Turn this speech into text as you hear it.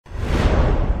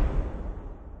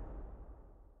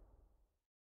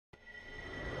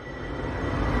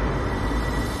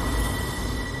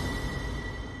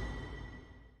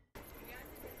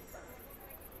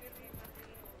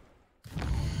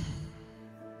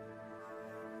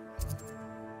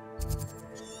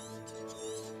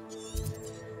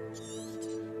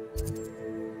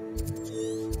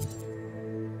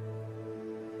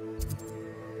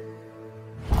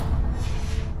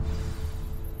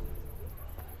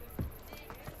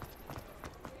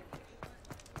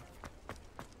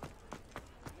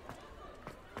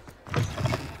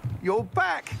you're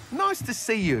back. Nice to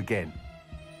see you again.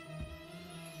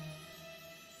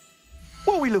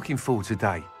 What are we looking for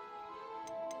today?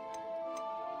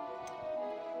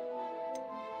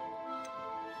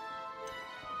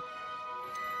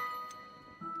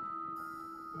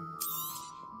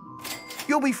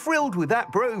 You'll be thrilled with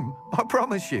that broom, I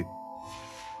promise you.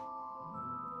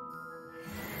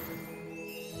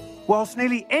 Whilst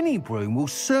nearly any broom will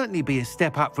certainly be a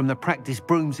step up from the practice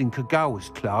brooms in Kagawa's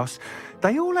class,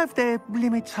 they all have their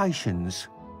limitations.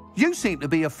 You seem to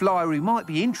be a flyer who might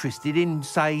be interested in,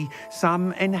 say,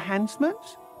 some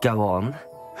enhancements? Go on.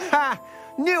 Ha!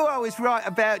 Knew I was right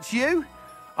about you.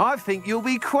 I think you'll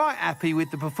be quite happy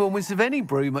with the performance of any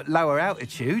broom at lower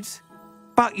altitudes.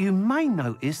 But you may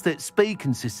notice that speed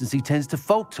consistency tends to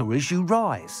falter as you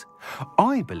rise.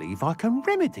 I believe I can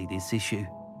remedy this issue.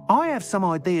 I have some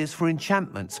ideas for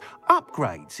enchantments,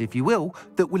 upgrades, if you will,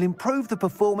 that will improve the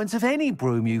performance of any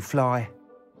broom you fly.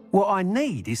 What I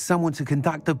need is someone to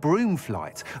conduct a broom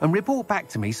flight and report back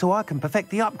to me so I can perfect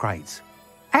the upgrades.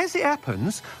 As it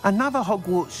happens, another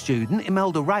Hogwarts student,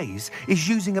 Imelda Reyes, is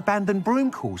using abandoned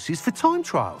broom courses for time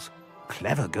trials.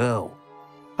 Clever girl.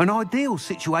 An ideal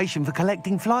situation for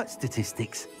collecting flight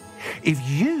statistics. If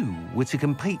you were to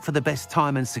compete for the best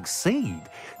time and succeed,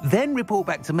 then report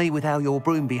back to me with how your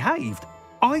broom behaved,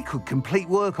 I could complete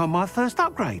work on my first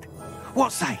upgrade.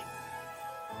 What say?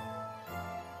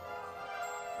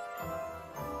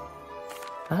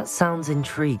 That sounds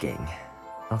intriguing.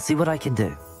 I'll see what I can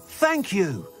do. Thank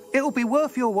you. It'll be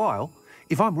worth your while.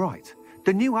 If I'm right,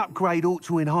 the new upgrade ought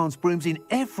to enhance brooms in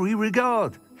every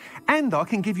regard. And I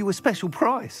can give you a special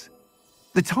price.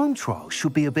 The time trial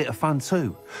should be a bit of fun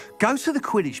too. Go to the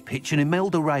Quidditch pitch and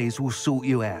Imelda Reyes will sort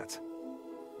you out.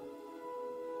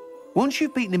 Once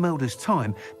you've beaten Imelda's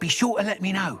time, be sure to let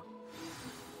me know.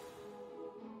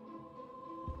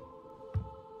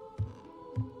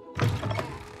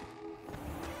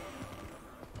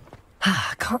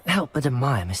 I can't help but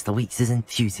admire Mr. Weeks'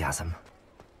 enthusiasm.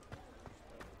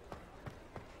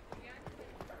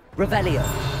 Revelio.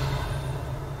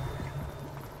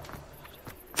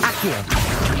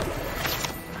 Accio.